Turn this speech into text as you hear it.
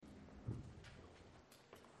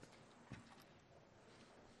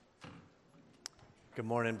Good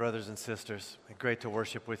morning, brothers and sisters. Great to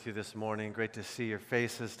worship with you this morning. Great to see your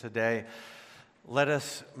faces today. Let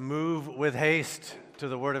us move with haste to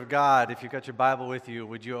the Word of God. If you've got your Bible with you,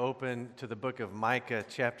 would you open to the book of Micah,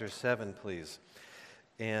 chapter 7, please?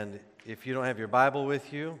 And if you don't have your Bible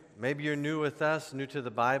with you, maybe you're new with us, new to the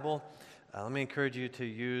Bible, let me encourage you to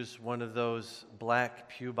use one of those black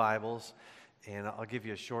pew Bibles, and I'll give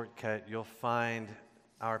you a shortcut. You'll find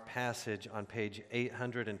our passage on page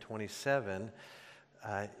 827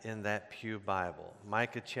 in that pew Bible.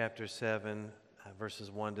 Micah chapter 7, verses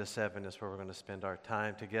 1 to 7 is where we're going to spend our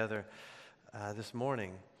time together this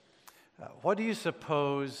morning. What do you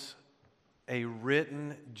suppose a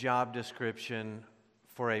written job description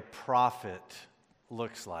for a prophet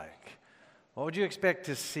looks like? What would you expect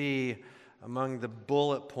to see among the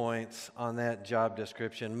bullet points on that job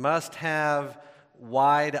description? Must have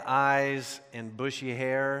wide eyes and bushy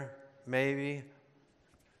hair, maybe?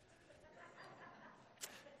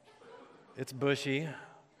 It's bushy.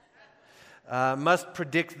 Must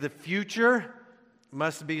predict the future.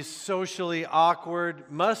 Must be socially awkward.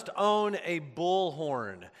 Must own a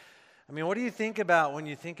bullhorn. I mean, what do you think about when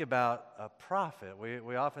you think about a prophet?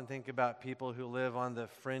 We often think about people who live on the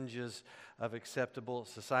fringes of acceptable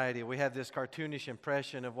society. We have this cartoonish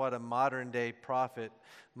impression of what a modern-day prophet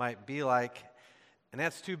might be like, and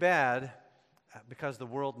that's too bad because the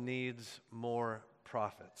world needs more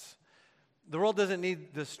prophets. The world doesn't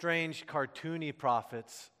need the strange, cartoony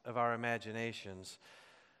prophets of our imaginations.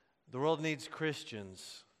 The world needs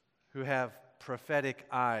Christians who have prophetic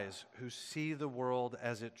eyes, who see the world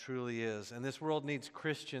as it truly is. And this world needs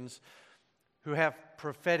Christians who have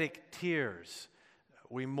prophetic tears.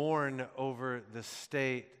 We mourn over the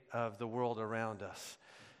state of the world around us.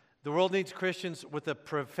 The world needs Christians with a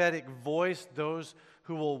prophetic voice, those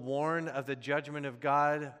who will warn of the judgment of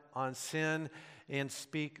God on sin and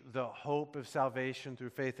speak the hope of salvation through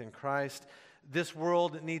faith in Christ. This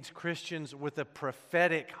world needs Christians with a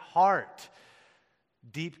prophetic heart,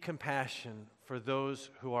 deep compassion for those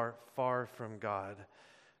who are far from God.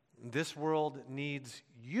 This world needs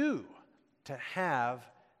you to have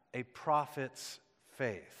a prophet's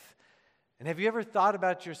faith. And have you ever thought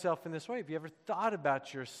about yourself in this way? Have you ever thought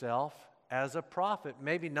about yourself as a prophet?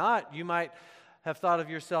 Maybe not. You might have thought of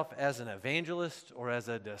yourself as an evangelist or as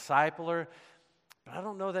a discipler. But I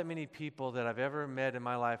don't know that many people that I've ever met in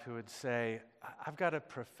my life who would say, I've got a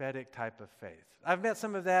prophetic type of faith. I've met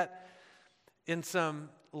some of that in some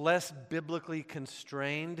less biblically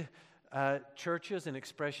constrained churches and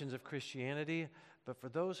expressions of Christianity. But for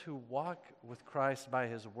those who walk with Christ by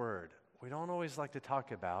His Word, we don't always like to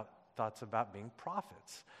talk about thoughts about being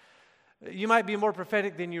prophets. You might be more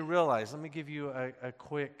prophetic than you realize. Let me give you a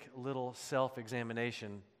quick little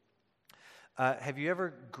self-examination. Have you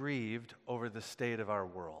ever grieved over the state of our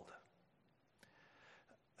world?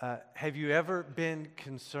 Have you ever been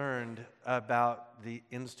concerned about the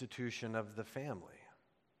institution of the family?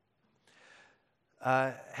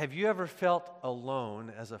 Have you ever felt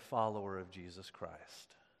alone as a follower of Jesus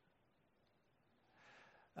Christ?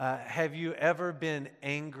 Have you ever been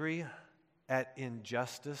angry at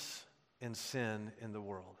injustice and sin in the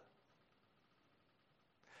world?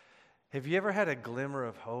 Have you ever had a glimmer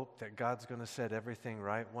of hope that God's going to set everything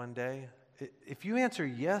right one day? If you answer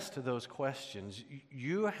yes to those questions,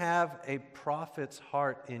 you have a prophet's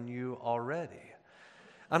heart in you already.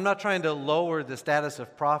 I'm not trying to lower the status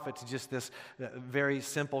of prophet to just this very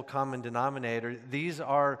simple common denominator. These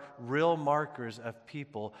are real markers of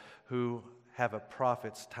people who have a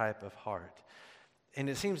prophet's type of heart. And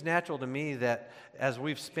it seems natural to me that as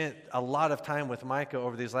we've spent a lot of time with Micah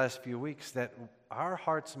over these last few weeks, that our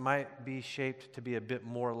hearts might be shaped to be a bit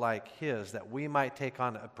more like his, that we might take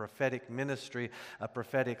on a prophetic ministry, a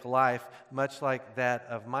prophetic life, much like that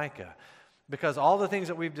of Micah. Because all the things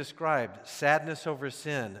that we've described, sadness over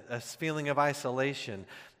sin, a feeling of isolation,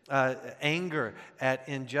 anger at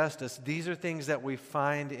injustice, these are things that we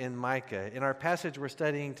find in Micah. In our passage we're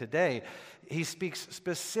studying today, he speaks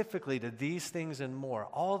specifically to these things and more,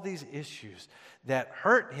 all these issues that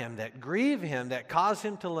hurt him, that grieve him, that cause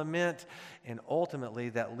him to lament, and ultimately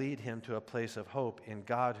that lead him to a place of hope in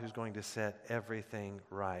God who's going to set everything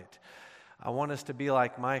right. I want us to be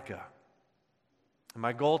like Micah. And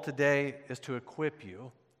my goal today is to equip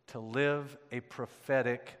you to live a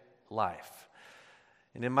prophetic life.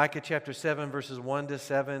 And in Micah chapter 7, verses 1 to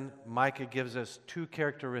 7, Micah gives us two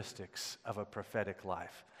characteristics of a prophetic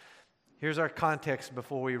life. Here's our context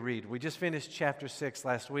before we read. We just finished chapter 6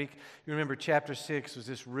 last week. You remember chapter 6 was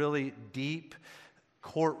this really deep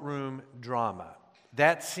courtroom drama.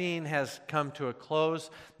 That scene has come to a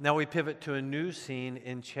close. Now we pivot to a new scene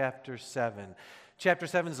in chapter 7. Chapter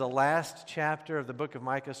 7 is the last chapter of the book of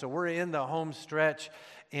Micah, so we're in the home stretch,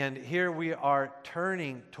 and here we are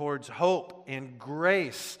turning towards hope and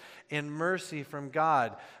grace and mercy from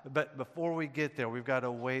God. But before we get there, we've got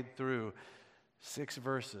to wade through 6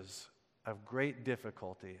 verses of great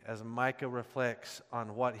difficulty as Micah reflects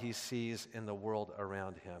on what he sees in the world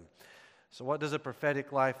around him. So what does a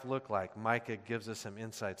prophetic life look like? Micah gives us some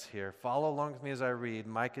insights here. Follow along with me as I read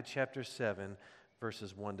Micah chapter 7,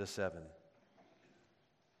 verses 1 to 7.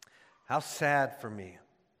 How sad for me,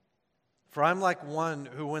 for I'm like one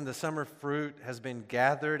who, when the summer fruit has been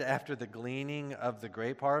gathered after the gleaning of the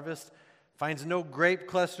grape harvest, finds no grape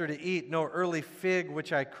cluster to eat, no early fig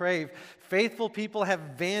which I crave. Faithful people have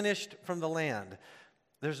vanished from the land.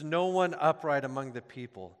 There's no one upright among the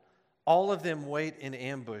people. All of them wait in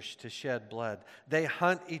ambush to shed blood. They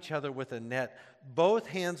hunt each other with a net. Both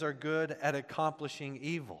hands are good at accomplishing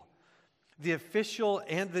evil. The official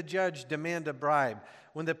and the judge demand a bribe.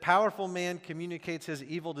 When the powerful man communicates his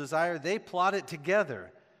evil desire, they plot it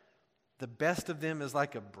together. The best of them is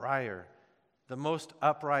like a briar. The most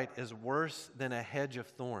upright is worse than a hedge of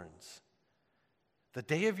thorns. The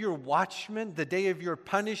day of your watchmen, the day of your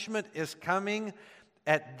punishment is coming.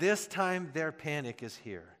 At this time, their panic is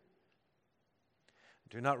here.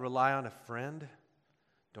 Do not rely on a friend.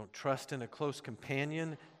 Don't trust in a close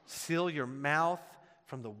companion. Seal your mouth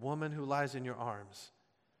from the woman who lies in your arms.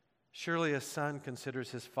 Surely a son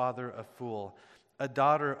considers his father a fool. A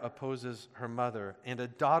daughter opposes her mother, and a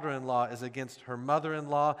daughter-in-law is against her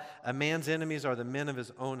mother-in-law. A man's enemies are the men of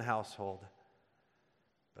his own household.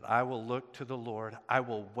 But I will look to the Lord. I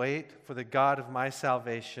will wait for the God of my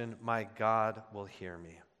salvation. My God will hear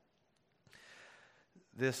me.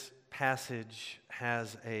 This passage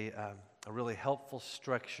has a really helpful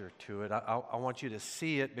structure to it. I want you to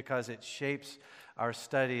see it because it shapes our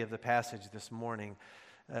study of the passage this morning.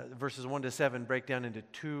 Verses 1 to 7 break down into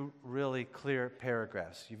 2 really clear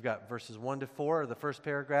paragraphs. You've got verses 1 to 4 are the first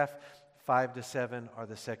paragraph, 5 to 7 are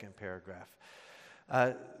the second paragraph.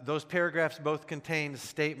 Those paragraphs both contain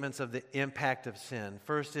statements of the impact of sin.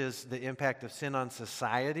 First is the impact of sin on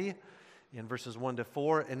society in verses 1 to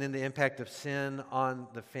 4, and then the impact of sin on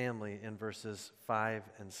the family in verses 5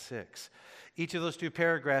 and 6. Each of those 2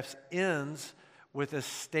 paragraphs ends with a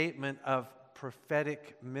statement of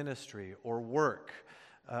prophetic ministry or work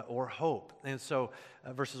or hope. And so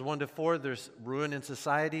verses 1 to 4, there's ruin in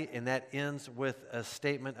society, and that ends with a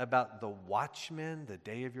statement about the watchman. The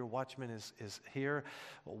day of your watchman is here.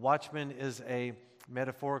 Watchman is a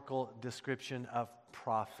metaphorical description of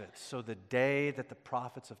prophets. So the day that the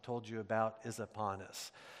prophets have told you about is upon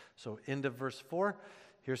us. So end of verse 4,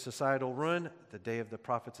 here's societal ruin. The day of the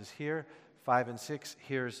prophets is here. 5 and 6,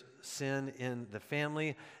 here's sin in the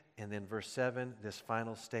family. And then verse 7, this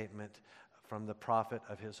final statement from the prophet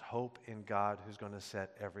of his hope in God who's going to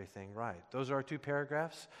set everything right. Those are our 2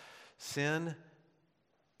 paragraphs. Sin,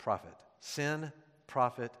 prophet. Sin,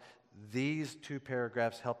 prophet. These 2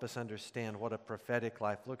 paragraphs help us understand what a prophetic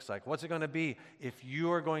life looks like. What's it going to be if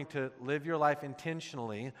you are going to live your life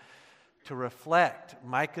intentionally to reflect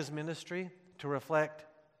Micah's ministry, to reflect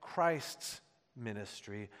Christ's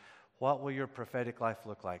ministry? What will your prophetic life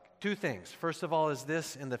look like? 2 things. First of all is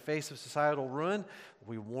this: in the face of societal ruin,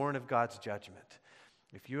 we warn of God's judgment.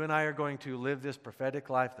 If you and I are going to live this prophetic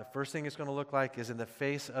life, the first thing it's going to look like is in the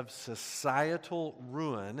face of societal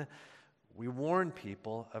ruin, we warn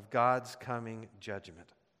people of God's coming judgment.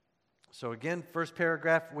 So again, first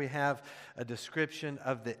paragraph, we have a description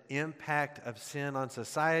of the impact of sin on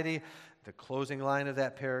society. The closing line of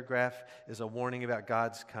that paragraph is a warning about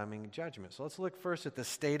God's coming judgment. So let's look first at the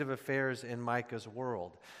state of affairs in Micah's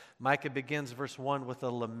world. Micah begins verse 1 with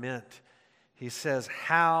a lament. He says,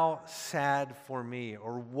 "How sad for me,"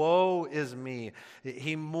 or "Woe is me."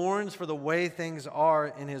 He mourns for the way things are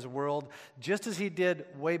in his world, just as he did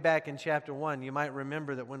way back in chapter 1. You might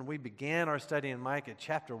remember that when we began our study in Micah,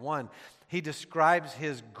 chapter 1, he describes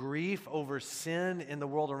his grief over sin in the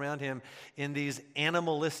world around him in these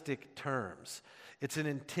animalistic terms. It's an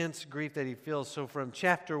intense grief that he feels. So from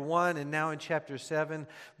chapter 1 and now in chapter 7,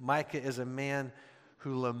 Micah is a man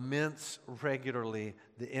who laments regularly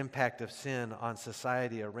the impact of sin on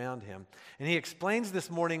society around him. And he explains this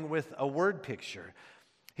morning with a word picture.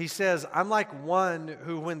 He says, "I'm like one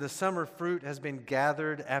who, when the summer fruit has been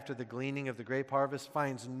gathered after the gleaning of the grape harvest,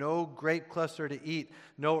 finds no grape cluster to eat,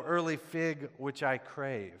 no early fig which I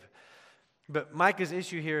crave." But Micah's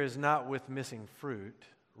issue here is not with missing fruit,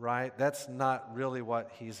 right? That's not really what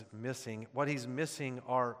he's missing. What he's missing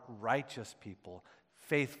are righteous people,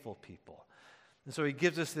 faithful people. And so he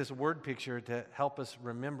gives us this word picture to help us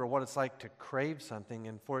remember what it's like to crave something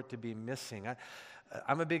and for it to be missing.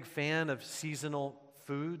 I'm a big fan of seasonal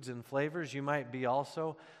foods and flavors. You might be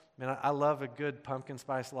also. I love a good pumpkin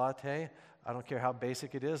spice latte. I don't care how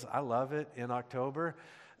basic it is. I love it in October.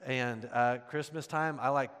 And Christmas time, I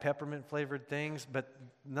like peppermint flavored things. But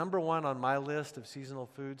number one on my list of seasonal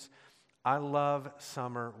foods, I love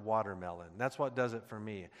summer watermelon. That's what does it for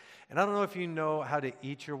me. And I don't know if you know how to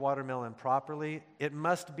eat your watermelon properly. It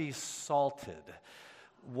must be salted.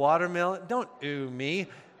 Watermelon, don't ooh me.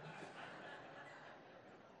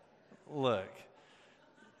 Look,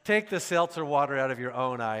 take the seltzer water out of your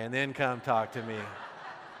own eye and then come talk to me.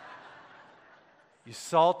 You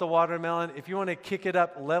salt the watermelon. If you want to kick it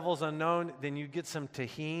up levels unknown, then you get some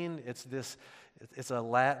tahini. It's a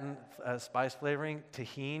Latin spice flavoring.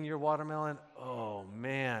 Tahini your watermelon. Oh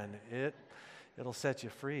man, it'll set you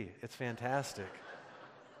free. It's fantastic.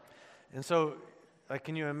 And so,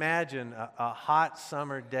 can you imagine a hot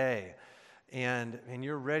summer day, and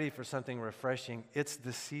you're ready for something refreshing? It's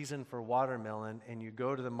the season for watermelon, and you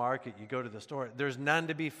go to the market, you go to the store. There's none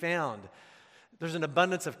to be found. There's an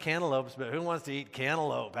abundance of cantaloupes, but who wants to eat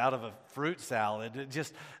cantaloupe out of a fruit salad?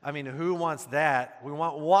 Who wants that? We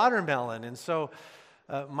want watermelon. And so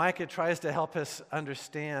Micah tries to help us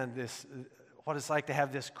understand this, what it's like to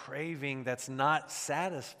have this craving that's not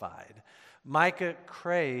satisfied. Micah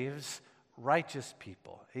craves righteous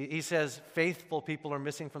people. He says faithful people are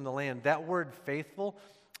missing from the land. That word faithful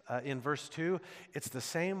in verse 2, it's the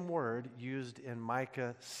same word used in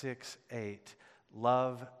Micah 6:8.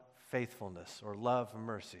 Love faithfulness or love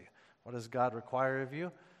mercy. What does God require of you?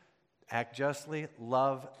 Act justly,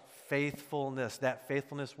 love faithfulness. That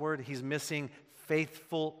faithfulness word, he's missing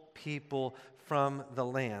faithful people from the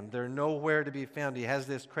land. They're nowhere to be found. He has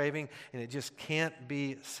this craving and it just can't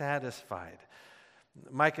be satisfied.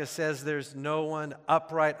 Micah says there's no one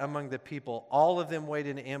upright among the people. All of them wait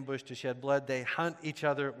in ambush to shed blood. They hunt each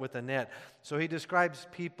other with a net. So he describes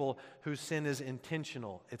people whose sin is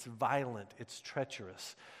intentional. It's violent. It's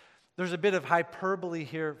treacherous. There's a bit of hyperbole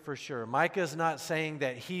here for sure. Micah is not saying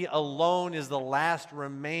that he alone is the last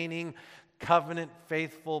remaining covenant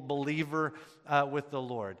faithful believer with the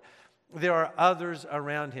Lord. There are others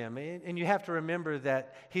around him. And you have to remember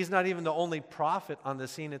that he's not even the only prophet on the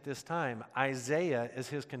scene at this time. Isaiah is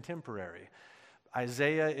his contemporary.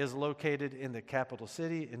 Isaiah is located in the capital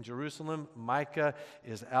city in Jerusalem. Micah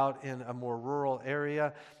is out in a more rural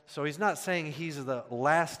area. So he's not saying he's the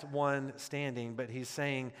last one standing, but he's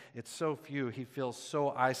saying it's so few, he feels so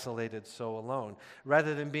isolated, so alone.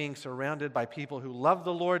 Rather than being surrounded by people who love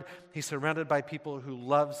the Lord, he's surrounded by people who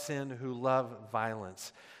love sin, who love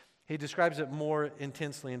violence. He describes it more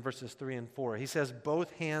intensely in verses 3 and 4. He says,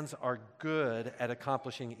 both hands are good at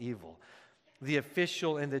accomplishing evil. The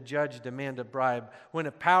official and the judge demand a bribe. When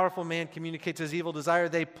a powerful man communicates his evil desire,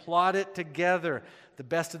 they plot it together. The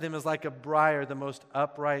best of them is like a briar. The most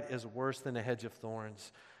upright is worse than a hedge of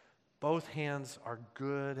thorns. Both hands are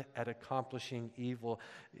good at accomplishing evil.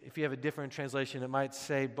 If you have a different translation, it might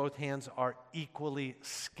say both hands are equally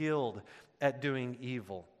skilled at doing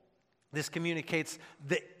evil. This communicates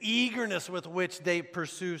the eagerness with which they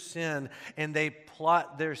pursue sin and they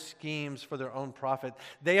plot their schemes for their own profit.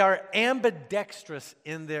 They are ambidextrous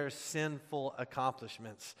in their sinful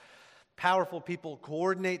accomplishments. Powerful people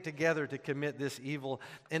coordinate together to commit this evil,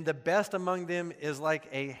 and the best among them is like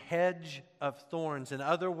a hedge of thorns. In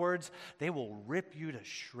other words, they will rip you to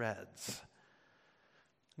shreds.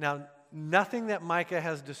 Now, nothing that Micah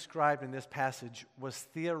has described in this passage was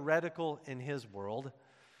theoretical in his world.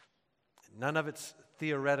 None of it's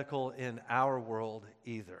theoretical in our world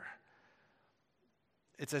either.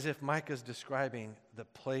 It's as if Micah's describing the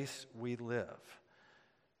place we live.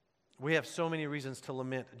 We have so many reasons to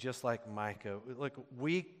lament just like Micah. Look,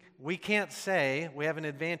 we can't say, we have an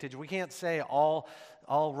advantage. We can't say all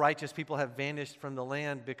righteous people have vanished from the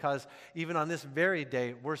land, because even on this very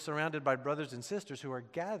day, we're surrounded by brothers and sisters who are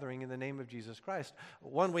gathering in the name of Jesus Christ.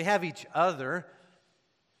 One, we have each other.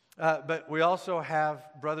 But we also have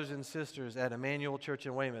brothers and sisters at Emmanuel Church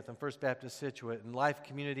in Weymouth and First Baptist Scituate and Life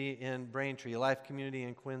Community in Braintree, Life Community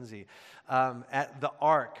in Quincy, at the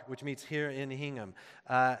Ark, which meets here in Hingham,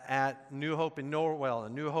 at New Hope in Norwell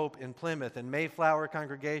and New Hope in Plymouth and Mayflower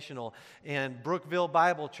Congregational and Brookville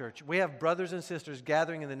Bible Church. We have brothers and sisters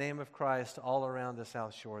gathering in the name of Christ all around the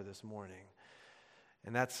South Shore this morning.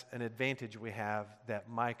 And that's an advantage we have that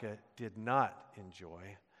Micah did not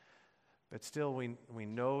enjoy. But still, we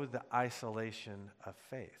know the isolation of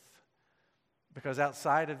faith. Because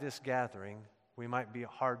outside of this gathering, we might be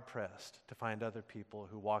hard-pressed to find other people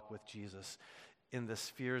who walk with Jesus in the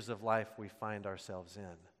spheres of life we find ourselves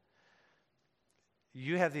in.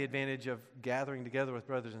 You have the advantage of gathering together with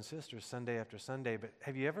brothers and sisters Sunday after Sunday, but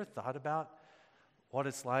have you ever thought about what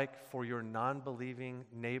it's like for your non-believing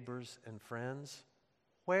neighbors and friends?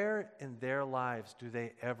 Where in their lives do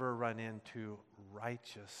they ever run into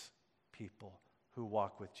righteous people who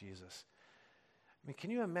walk with Jesus? I mean,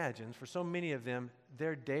 can you imagine, for so many of them,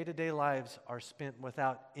 their day-to-day lives are spent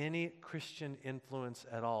without any Christian influence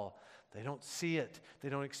at all. They don't see it. They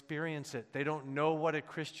don't experience it. They don't know what a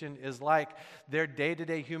Christian is like. Their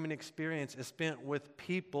day-to-day human experience is spent with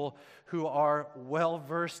people who are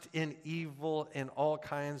well-versed in evil and all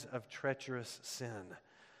kinds of treacherous sin.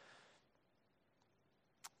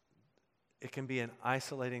 It can be an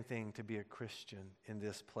isolating thing to be a Christian in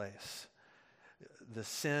this place. The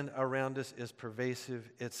sin around us is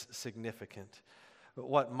pervasive, it's significant.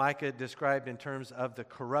 What Micah described in terms of the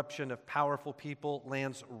corruption of powerful people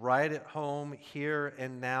lands right at home here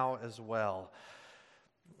and now as well.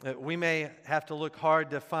 We may have to look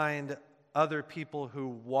hard to find other people who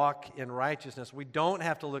walk in righteousness. We don't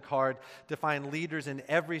have to look hard to find leaders in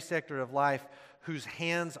every sector of life whose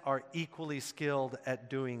hands are equally skilled at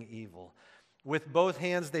doing evil. With both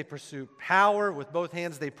hands they pursue power, with both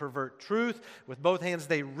hands they pervert truth, with both hands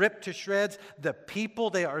they rip to shreds the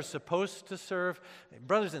people they are supposed to serve.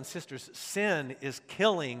 Brothers and sisters, sin is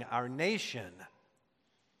killing our nation.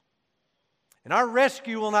 And our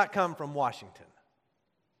rescue will not come from Washington.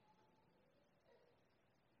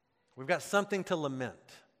 We've got something to lament.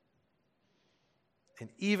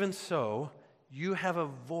 And even so, you have a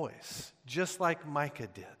voice, just like Micah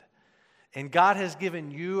did. And God has given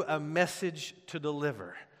you a message to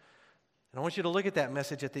deliver. And I want you to look at that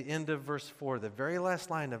message at the end of verse 4, the very last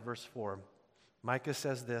line of verse 4. Micah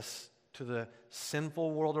says this to the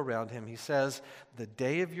sinful world around him. He says, the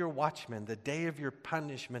day of your watchmen, the day of your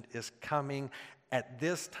punishment is coming. At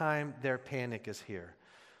this time, their panic is here.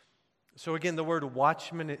 So again, the word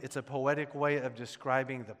watchman, it's a poetic way of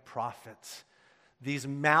describing the prophets. These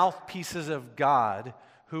mouthpieces of God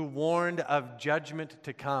who warned of judgment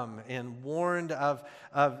to come and warned of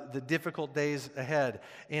the difficult days ahead.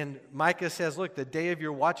 And Micah says, look, the day of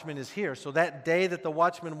your watchman is here. So that day that the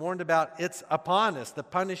watchman warned about, it's upon us. The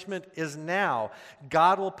punishment is now.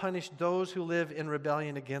 God will punish those who live in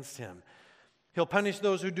rebellion against him. He'll punish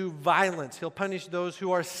those who do violence. He'll punish those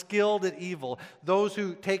who are skilled at evil, those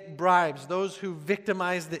who take bribes, those who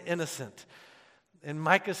victimize the innocent. And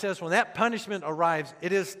Micah says, when that punishment arrives,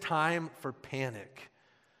 it is time for panic.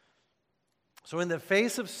 So in the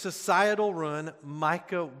face of societal ruin,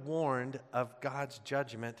 Micah warned of God's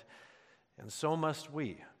judgment, and so must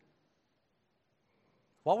we.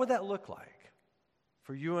 What would that look like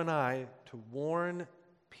for you and I to warn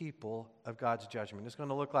people of God's judgment? It's going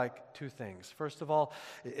to look like two things. First of all,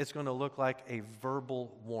 it's going to look like a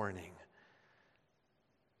verbal warning.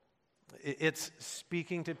 It's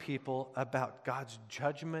speaking to people about God's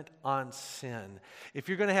judgment on sin. If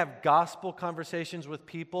you're going to have gospel conversations with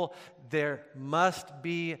people, there must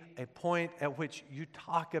be a point at which you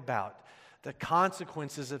talk about the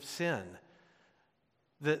consequences of sin,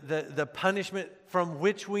 the punishment from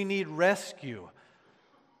which we need rescue.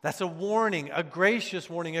 That's a warning, a gracious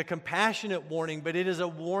warning, a compassionate warning, but it is a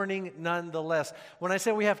warning nonetheless. When I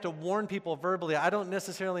say we have to warn people verbally, I don't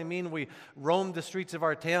necessarily mean we roam the streets of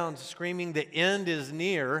our towns screaming the end is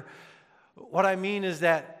near. What I mean is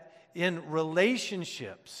that in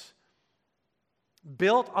relationships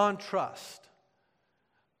built on trust,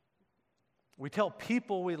 we tell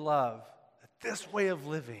people we love that this way of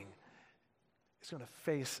living is going to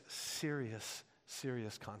face serious,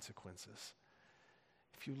 serious consequences.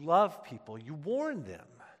 If you love people, you warn them.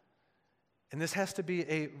 And this has to be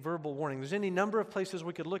a verbal warning. There's any number of places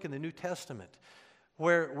we could look in the New Testament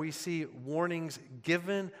where we see warnings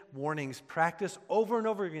given, warnings practiced over and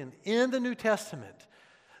over again in the New Testament.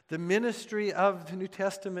 The ministry of the New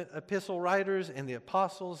Testament epistle writers and the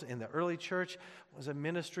apostles in the early church was a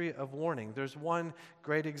ministry of warning. There's one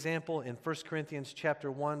great example in 1 Corinthians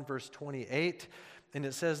chapter 1, verse 28, and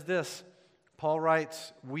it says this. Paul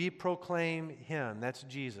writes, we proclaim him, that's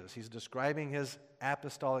Jesus. He's describing his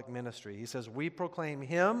apostolic ministry. He says, we proclaim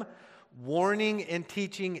him, warning and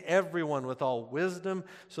teaching everyone with all wisdom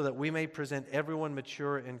so that we may present everyone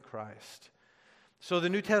mature in Christ. So the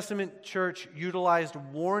New Testament church utilized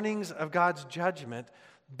warnings of God's judgment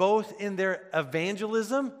both in their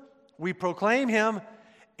evangelism, we proclaim him,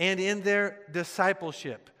 and in their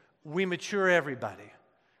discipleship, we mature everybody.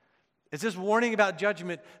 It's this warning about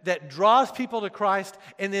judgment that draws people to Christ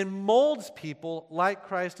and then molds people like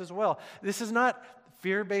Christ as well. This is not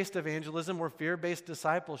fear-based evangelism or fear-based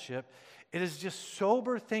discipleship. It is just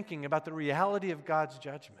sober thinking about the reality of God's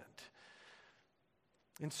judgment.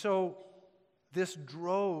 And so This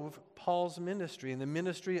drove Paul's ministry and the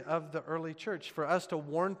ministry of the early church. For us to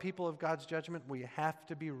warn people of God's judgment, we have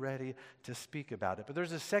to be ready to speak about it. But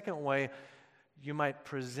there's a second way you might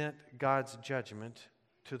present God's judgment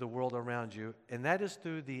to the world around you, and that is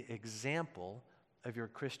through the example of your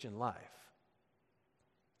Christian life.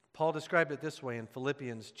 Paul described it this way in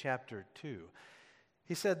Philippians chapter 2.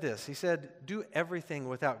 He said this, he said, "Do everything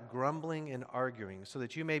without grumbling and arguing, so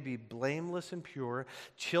that you may be blameless and pure,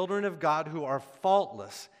 children of God who are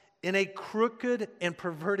faultless in a crooked and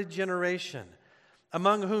perverted generation,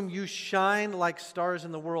 among whom you shine like stars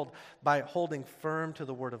in the world by holding firm to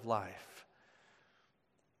the word of life."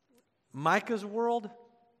 Micah's world,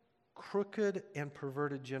 crooked and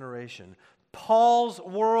perverted generation. Paul's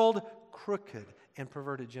world, crooked and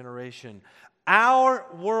perverted generation.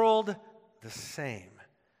 Our world, the same.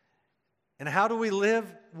 And how do we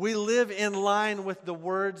live? We live in line with the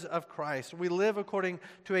words of Christ. We live according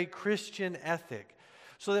to a Christian ethic,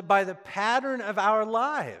 so that by the pattern of our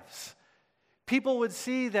lives, people would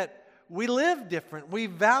see that we live different, we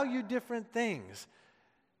value different things.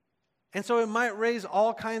 And so it might raise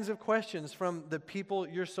all kinds of questions from the people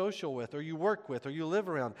you're social with, or you work with, or you live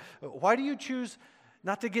around. Why do you choose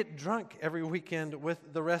not to get drunk every weekend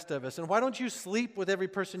with the rest of us? And why don't you sleep with every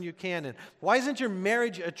person you can? And why isn't your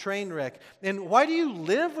marriage a train wreck? And why do you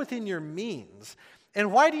live within your means?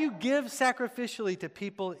 And why do you give sacrificially to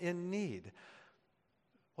people in need?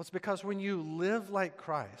 Well, it's because when you live like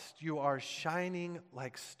Christ, you are shining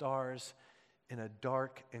like stars in a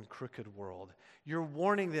dark and crooked world. You're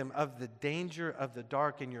warning them of the danger of the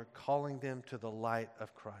dark, and you're calling them to the light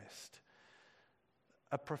of Christ.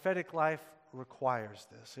 A prophetic life requires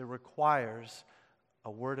this. It requires a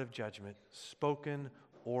word of judgment spoken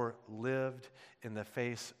or lived in the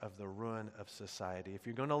face of the ruin of society. If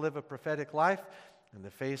you're going to live a prophetic life in the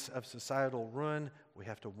face of societal ruin, we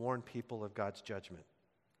have to warn people of God's judgment.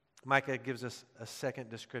 Micah gives us a second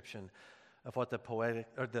description of what the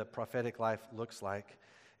prophetic life looks like,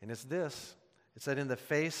 and it's this. It's that in the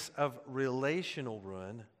face of relational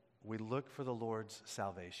ruin, we look for the Lord's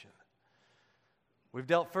salvation. We've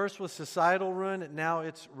dealt first with societal ruin, now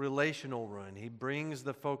it's relational ruin. He brings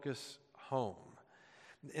the focus home.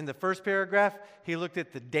 In the first paragraph, he looked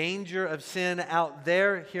at the danger of sin out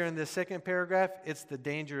there. Here in the second paragraph, it's the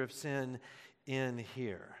danger of sin in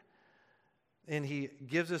here. And he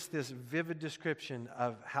gives us this vivid description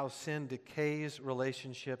of how sin decays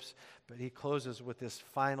relationships, but he closes with this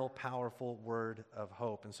final powerful word of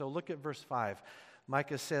hope. And so look at verse 5.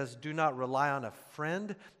 Micah says, "Do not rely on a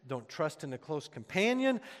friend. Don't trust in a close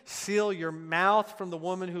companion. Seal your mouth from the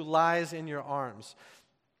woman who lies in your arms."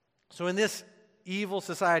 So in this evil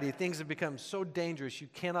society, things have become so dangerous, you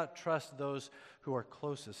cannot trust those who are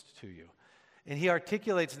closest to you. And he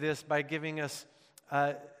articulates this by giving us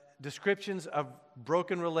descriptions of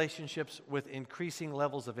broken relationships with increasing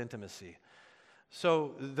levels of intimacy.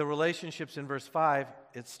 So the relationships in verse 5,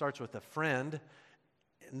 it starts with a friend,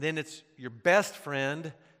 and then it's your best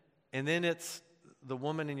friend, and then it's the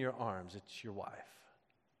woman in your arms. It's your wife.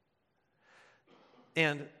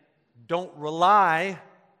 And don't rely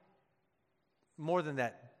more than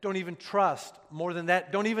that. Don't even trust more than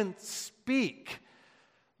that. Don't even speak,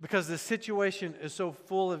 because the situation is so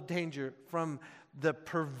full of danger from the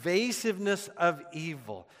pervasiveness of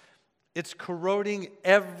evil. It's corroding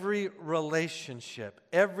every relationship.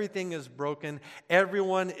 Everything is broken.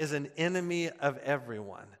 Everyone is an enemy of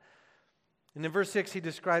everyone. And in verse 6, he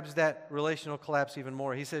describes that relational collapse even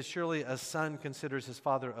more. He says, "Surely a son considers his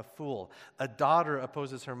father a fool. A daughter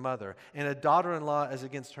opposes her mother, and a daughter-in-law is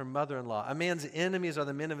against her mother-in-law. A man's enemies are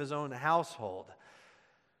the men of his own household."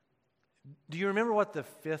 Do you remember what the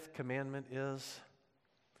fifth commandment is?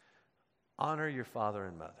 Honor your father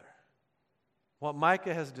and mother. What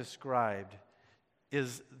Micah has described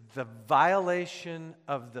is the violation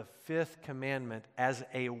of the fifth commandment as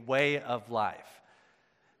a way of life.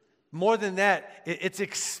 More than that, it's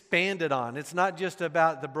expanded on. It's not just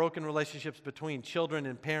about the broken relationships between children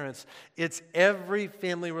and parents. It's every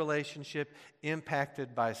family relationship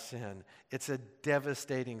impacted by sin. It's a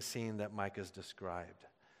devastating scene that Micah's described.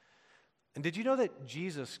 And did you know that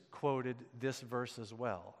Jesus quoted this verse as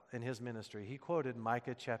well in his ministry? He quoted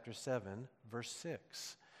Micah chapter 7, verse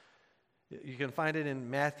 6. You can find it in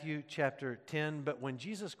Matthew chapter 10, but when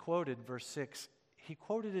Jesus quoted verse 6, he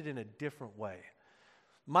quoted it in a different way.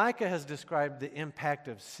 Micah has described the impact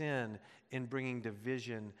of sin in bringing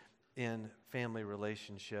division in family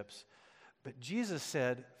relationships, but Jesus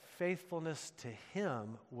said faithfulness to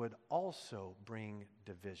him would also bring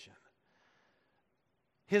division.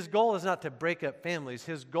 His goal is not to break up families.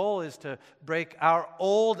 His goal is to break our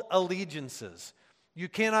old allegiances. You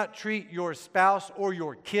cannot treat your spouse or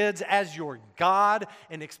your kids as your God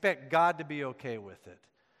and expect God to be okay with it.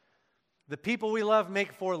 The people we love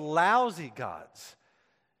make for lousy gods.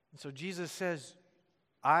 And so Jesus says,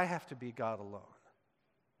 I have to be God alone.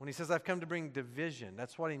 When he says, I've come to bring division,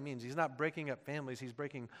 that's what he means. He's not breaking up families, he's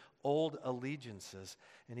breaking old allegiances.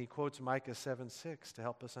 And he quotes Micah 7:6 to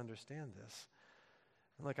help us understand this.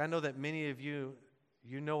 And look, I know that many of you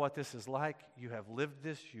know what this is like. You have lived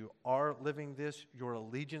this, you are living this. Your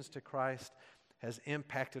allegiance to Christ has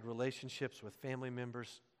impacted relationships with family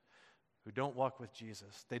members who don't walk with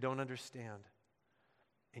Jesus. They don't understand.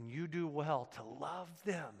 And you do well to love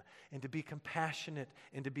them and to be compassionate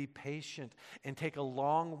and to be patient and take a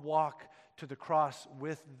long walk to the cross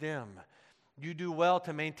with them. You do well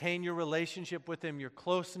to maintain your relationship with them, your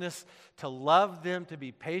closeness, to love them, to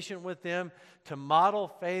be patient with them, to model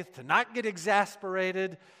faith, to not get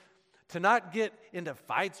exasperated, to not get into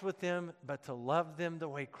fights with them, but to love them the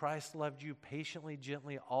way Christ loved you, patiently,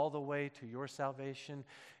 gently, all the way to your salvation.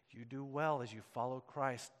 You do well as you follow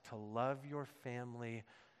Christ to love your family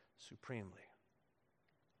supremely.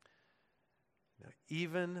 Now,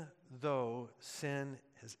 even though sin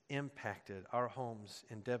has impacted our homes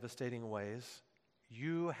in devastating ways,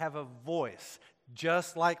 you have a voice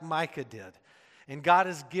just like Micah did. And God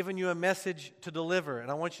has given you a message to deliver.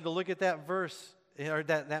 And I want you to look at that verse, or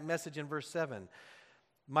that message in verse 7.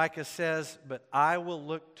 Micah says, but I will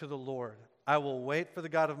look to the Lord. I will wait for the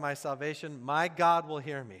God of my salvation. My God will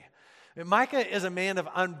hear me. And Micah is a man of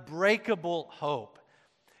unbreakable hope.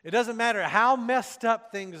 It doesn't matter how messed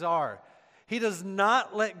up things are. He does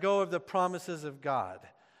not let go of the promises of God.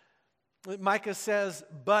 Micah says,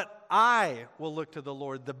 but I will look to the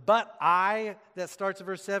Lord. The but I that starts at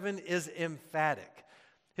verse 7 is emphatic.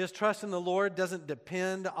 His trust in the Lord doesn't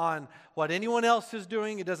depend on what anyone else is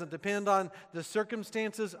doing. It doesn't depend on the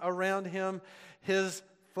circumstances around him. His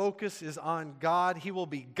focus is on God. He will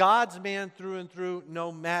be God's man through and through,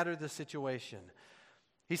 no matter the situation.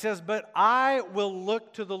 He says, but I will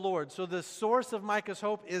look to the Lord. So the source of Micah's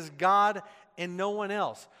hope is God and no one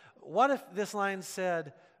else. What if this line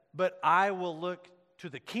said, but I will look to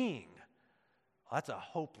the king? Well, that's a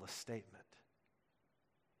hopeless statement.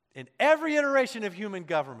 In every iteration of human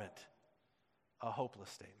government, a hopeless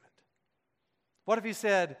statement. What if he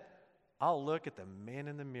said, I'll look at the man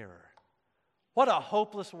in the mirror? What a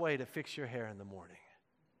hopeless way to fix your hair in the morning.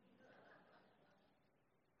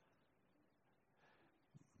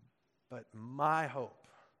 But my hope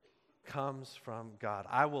comes from God.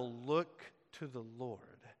 I will look to the Lord.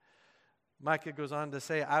 Micah goes on to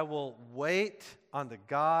say, I will wait on the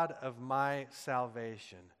God of my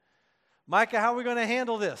salvation. Micah, how are we going to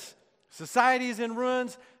handle this? Society's in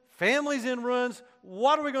ruins, family's in ruins.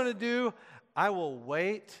 What are we going to do? I will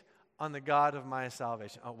wait on the God of my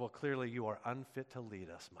salvation. Oh, well, clearly you are unfit to lead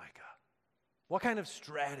us, Micah. What kind of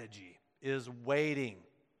strategy is waiting?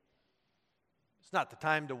 It's not the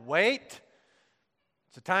time to wait.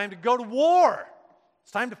 It's the time to go to war.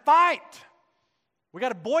 It's time to fight. We got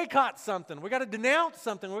to boycott something. We got to denounce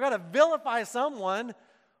something. We got to vilify someone.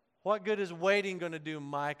 What good is waiting going to do,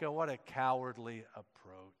 Micah? What a cowardly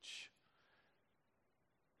approach.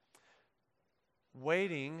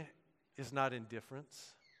 Waiting is not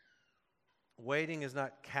indifference. Waiting is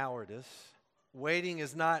not cowardice. Waiting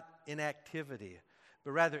is not inactivity.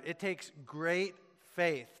 But rather, it takes great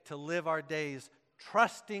faith to live our days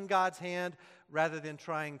trusting God's hand rather than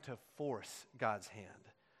trying to force God's hand.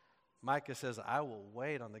 Micah says, I will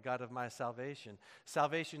wait on the God of my salvation.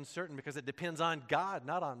 Salvation is certain because it depends on God,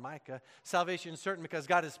 not on Micah. Salvation is certain because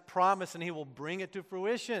God has promised and he will bring it to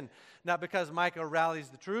fruition. Not because Micah rallies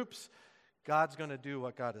the troops. God's going to do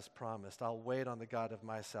what God has promised. I'll wait on the God of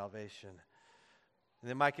my salvation. And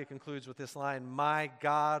then Micah concludes with this line, my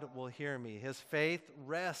God will hear me. His faith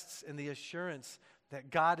rests in the assurance that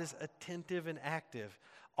God is attentive and active.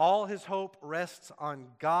 All his hope rests on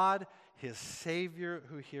God, his Savior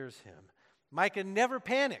who hears him. Micah never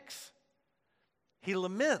panics. He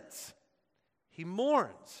laments. He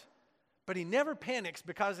mourns. But he never panics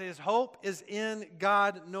because his hope is in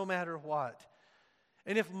God no matter what.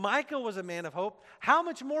 And if Micah was a man of hope, how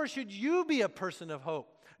much more should you be a person of hope?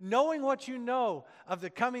 Knowing what you know of the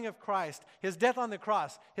coming of Christ, his death on the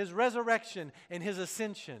cross, his resurrection, and his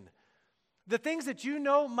ascension. The things that you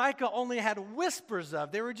know, Micah only had whispers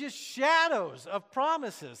of. They were just shadows of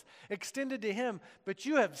promises extended to him. But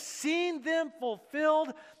you have seen them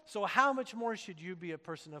fulfilled. So how much more should you be a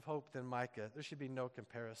person of hope than Micah? There should be no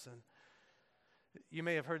comparison. You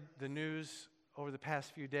may have heard the news over the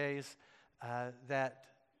past few days that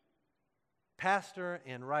pastor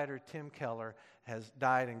and writer Tim Keller has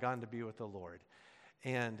died and gone to be with the Lord.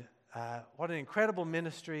 And what an incredible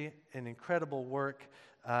ministry, an incredible work,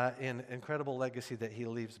 and incredible legacy that he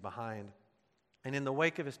leaves behind. And in the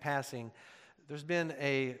wake of his passing, there's been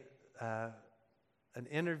an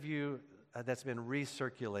interview that's been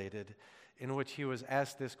recirculated in which he was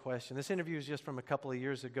asked this question. This interview is just from a couple of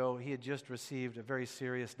years ago. He had just received a very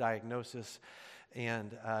serious diagnosis,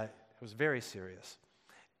 and it was very serious.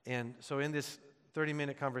 And so in this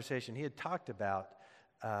 30-minute conversation, he had talked about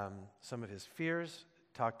some of his fears,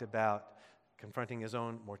 talked about confronting his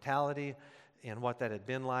own mortality and what that had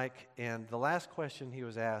been like. And the last question he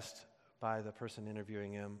was asked by the person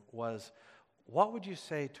interviewing him was, what would you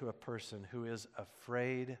say to a person who is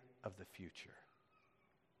afraid of the future?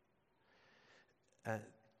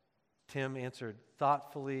 Tim answered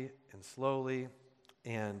thoughtfully and slowly,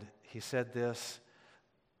 and he said this: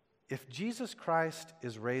 if Jesus Christ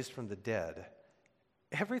is raised from the dead,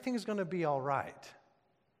 everything's going to be all right.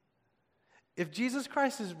 If Jesus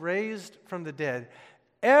Christ is raised from the dead,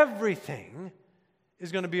 everything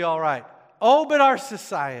is going to be all right. Oh, but our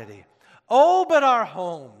society. Oh, but our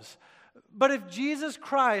homes. But if Jesus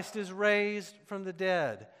Christ is raised from the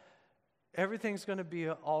dead, everything's going to be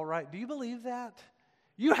all right. Do you believe that?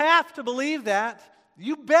 You have to believe that.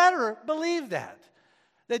 You better believe that.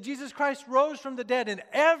 That Jesus Christ rose from the dead and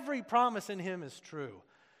every promise in him is true.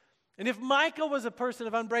 And if Micah was a person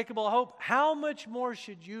of unbreakable hope, how much more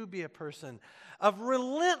should you be a person of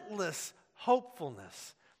relentless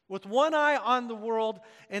hopefulness, with one eye on the world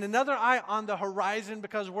and another eye on the horizon,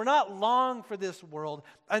 because we're not long for this world.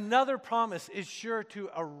 Another promise is sure to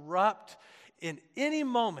erupt in any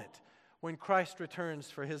moment when Christ returns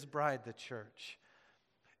for his bride, the church.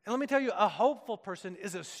 And let me tell you, a hopeful person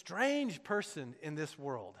is a strange person in this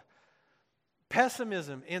world.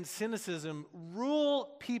 Pessimism and cynicism rule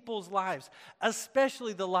people's lives,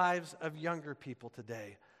 especially the lives of younger people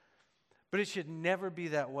today. But it should never be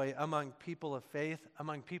that way among people of faith,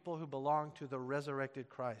 among people who belong to the resurrected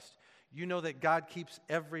Christ. You know that God keeps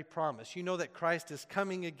every promise. You know that Christ is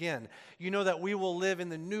coming again. You know that we will live in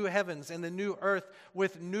the new heavens and the new earth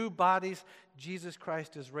with new bodies. Jesus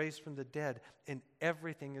Christ is raised from the dead, and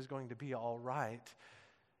everything is going to be all right.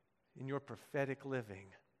 In your prophetic living,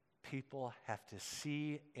 people have to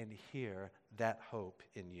see and hear that hope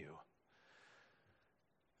in you.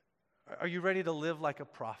 Are you ready to live like a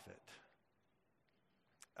prophet?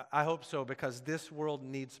 I hope so, because this world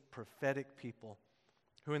needs prophetic people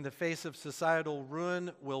who in the face of societal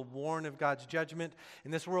ruin will warn of God's judgment.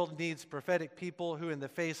 And this world needs prophetic people who in the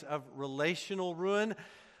face of relational ruin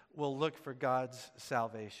will look for God's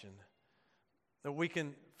salvation. That we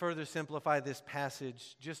can further simplify this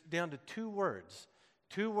passage just down to two words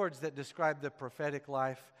that describe the prophetic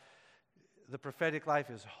life. The prophetic life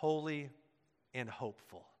is holy and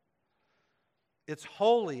hopeful. It's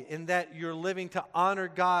holy in that you're living to honor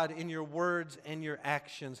God in your words and your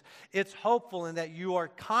actions. It's hopeful in that you are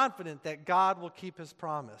confident that God will keep his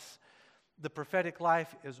promise. The prophetic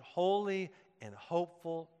life is holy and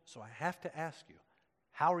hopeful. So I have to ask you,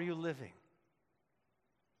 how are you living?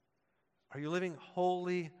 Are you living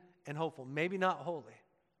holy and hopeful? Maybe not holy,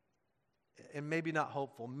 and maybe not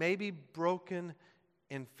hopeful. Maybe broken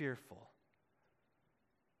and fearful.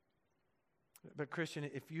 But Christian,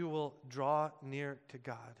 if you will draw near to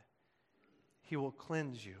God, he will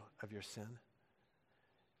cleanse you of your sin.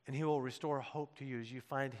 And he will restore hope to you as you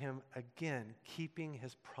find him again keeping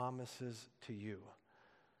his promises to you.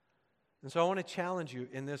 And so I want to challenge you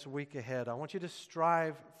in this week ahead. I want you to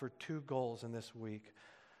strive for two goals in this week.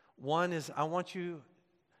 One is I want you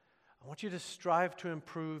to strive to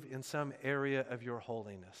improve in some area of your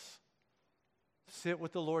holiness. Sit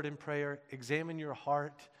with the Lord in prayer, examine your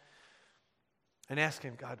heart, and ask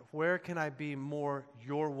him, God, where can I be more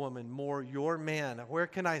your woman, more your man? Where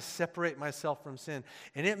can I separate myself from sin?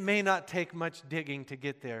 And it may not take much digging to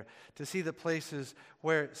get there, to see the places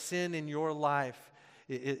where sin in your life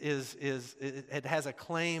it has a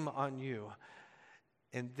claim on you.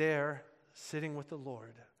 And there, sitting with the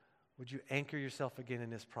Lord, would you anchor yourself again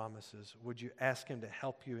in his promises? Would you ask him to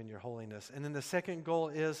help you in your holiness? And then the second goal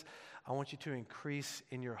is, I want you to increase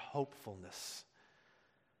in your hopefulness.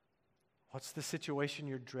 What's the situation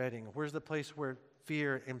you're dreading? Where's the place where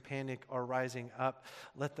fear and panic are rising up?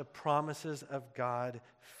 Let the promises of God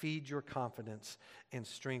feed your confidence and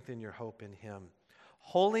strengthen your hope in him.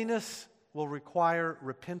 Holiness will require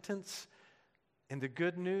repentance, and the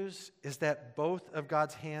good news is that both of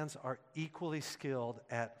God's hands are equally skilled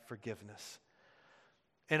at forgiveness.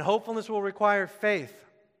 And hopefulness will require faith.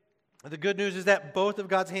 The good news is that both of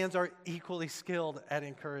God's hands are equally skilled at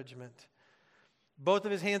encouragement. Both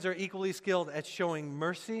of his hands are equally skilled at showing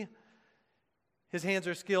mercy. His hands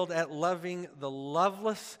are skilled at loving the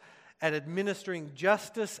loveless. at administering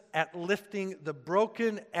justice, at lifting the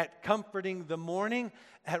broken, at comforting the mourning,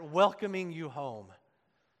 at welcoming you home.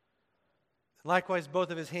 Likewise,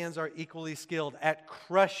 both of his hands are equally skilled at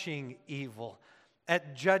crushing evil,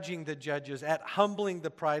 at judging the judges, at humbling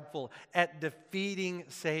the prideful, at defeating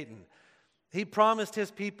Satan. He promised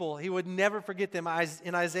his people he would never forget them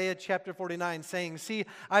in Isaiah chapter 49, saying, "See,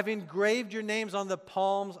 I've engraved your names on the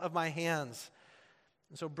palms of my hands."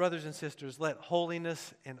 And so, brothers and sisters, let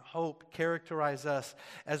holiness and hope characterize us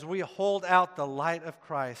as we hold out the light of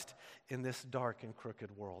Christ in this dark and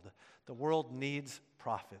crooked world. The world needs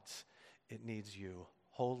prophets. It needs you,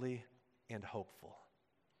 holy and hopeful.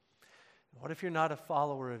 What if you're not a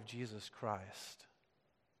follower of Jesus Christ?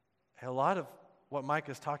 A lot of what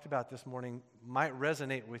Micah's talked about this morning might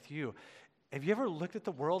resonate with you. Have you ever looked at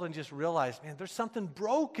the world and just realized, man, there's something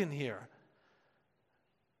broken here?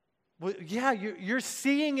 Well, yeah, you're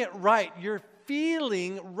seeing it right. You're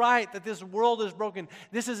feeling right that this world is broken.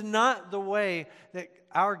 This is not the way that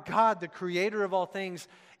our God, the creator of all things,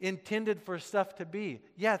 intended for stuff to be.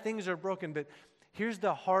 Yeah, things are broken, but here's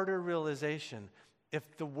the harder realization.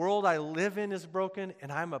 If the world I live in is broken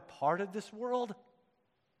and I'm a part of this world,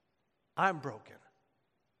 I'm broken.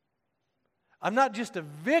 I'm not just a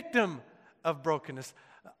victim of brokenness.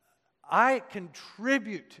 I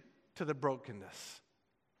contribute to the brokenness.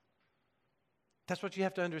 That's what you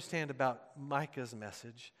have to understand about Micah's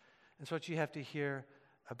message. That's what you have to hear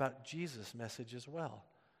about Jesus' message as well.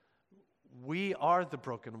 We are the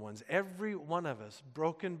broken ones. Every one of us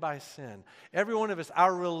broken by sin. Every one of us,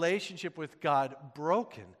 our relationship with God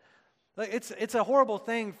broken. It's a horrible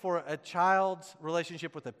thing for a child's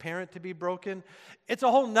relationship with a parent to be broken. It's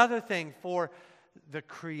a whole nother thing for the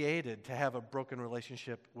created to have a broken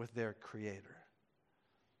relationship with their creator.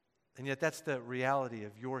 And yet that's the reality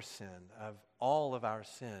of your sin, of all of our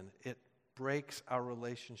sin. It breaks our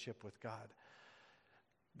relationship with God.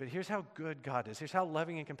 But here's how good God is. Here's how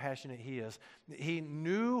loving and compassionate He is. He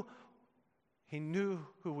knew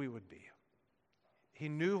who we would be. He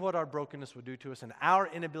knew what our brokenness would do to us and our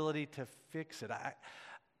inability to fix it.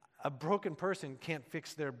 A broken person can't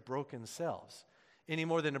fix their broken selves any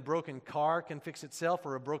more than a broken car can fix itself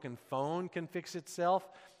or a broken phone can fix itself.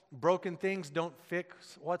 Broken things don't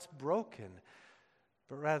fix what's broken,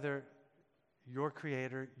 but rather your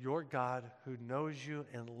Creator, your God who knows you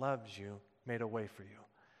and loves you, made a way for you.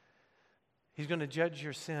 He's going to judge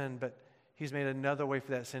your sin, but He's made another way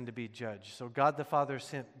for that sin to be judged. So God the Father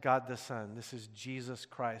sent God the Son. This is Jesus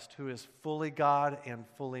Christ, who is fully God and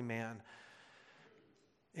fully man.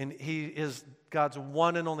 And He is God's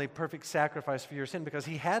one and only perfect sacrifice for your sin because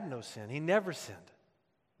He had no sin. He never sinned.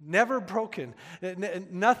 Never broken.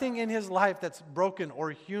 Nothing in His life that's broken or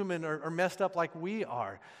human or messed up like we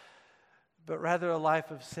are, but rather a life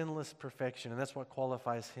of sinless perfection. And that's what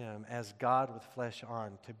qualifies Him as God with flesh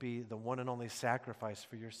on to be the one and only sacrifice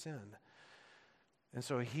for your sin. And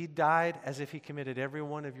so He died as if He committed every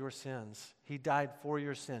one of your sins. He died for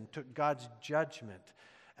your sin, took God's judgment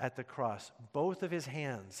at the cross. Both of His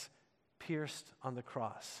hands pierced on the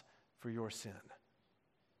cross for your sin.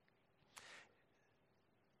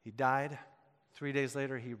 He died. 3 days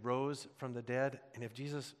later, He rose from the dead. And if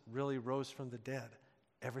Jesus really rose from the dead,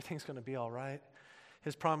 everything's going to be all right.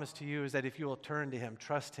 His promise to you is that if you will turn to Him,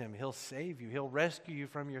 trust Him, He'll save you. He'll rescue you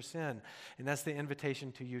from your sin. And that's the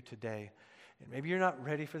invitation to you today. And maybe you're not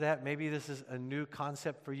ready for that. Maybe this is a new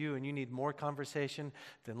concept for you and you need more conversation.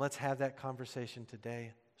 Then let's have that conversation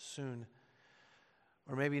today, soon.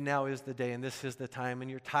 Or maybe now is the day and this is the time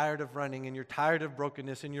and you're tired of running and you're tired of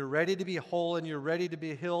brokenness and you're ready to be whole and you're ready to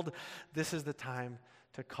be healed. This is the time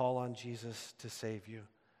to call on Jesus to save you.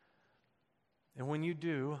 And when you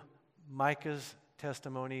do, Micah's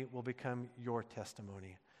testimony will become your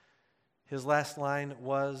testimony. His last line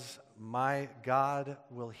was, "My God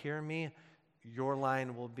will hear me." Your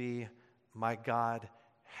line will be, "My God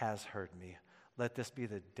has heard me." Let this be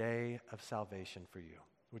the day of salvation for you.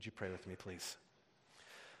 Would you pray with me, please?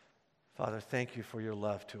 Father, thank you for your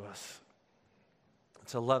love to us.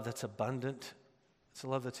 It's a love that's abundant. It's a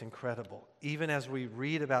love that's incredible. Even as we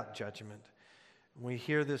read about judgment, when we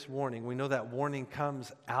hear this warning, we know that warning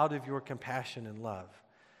comes out of your compassion and love.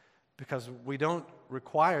 Because we don't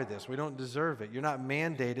require this. We don't deserve it. You're not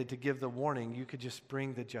mandated to give the warning. You could just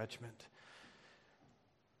bring the judgment.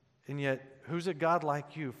 And yet, who's a God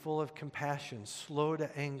like you, full of compassion, slow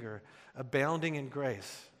to anger, abounding in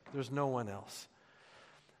grace? There's no one else.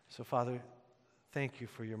 So, Father, thank you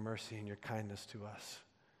for your mercy and your kindness to us.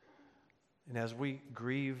 And as we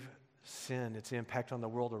grieve sin, its impact on the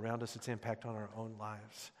world around us, its impact on our own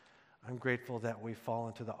lives, I'm grateful that we fall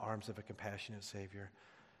into the arms of a compassionate Savior.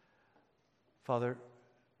 Father,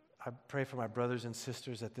 I pray for my brothers and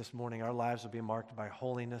sisters that this morning our lives will be marked by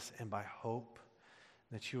holiness and by hope,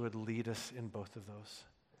 that you would lead us in both of those.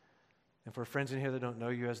 And for friends in here that don't know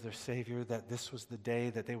you as their Savior, that this was the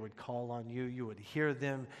day that they would call on you. You would hear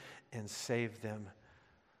them and save them.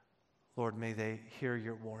 Lord, may they hear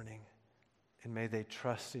your warning, and may they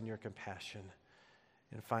trust in your compassion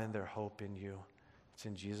and find their hope in you. It's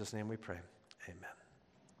in Jesus' name we pray. Amen.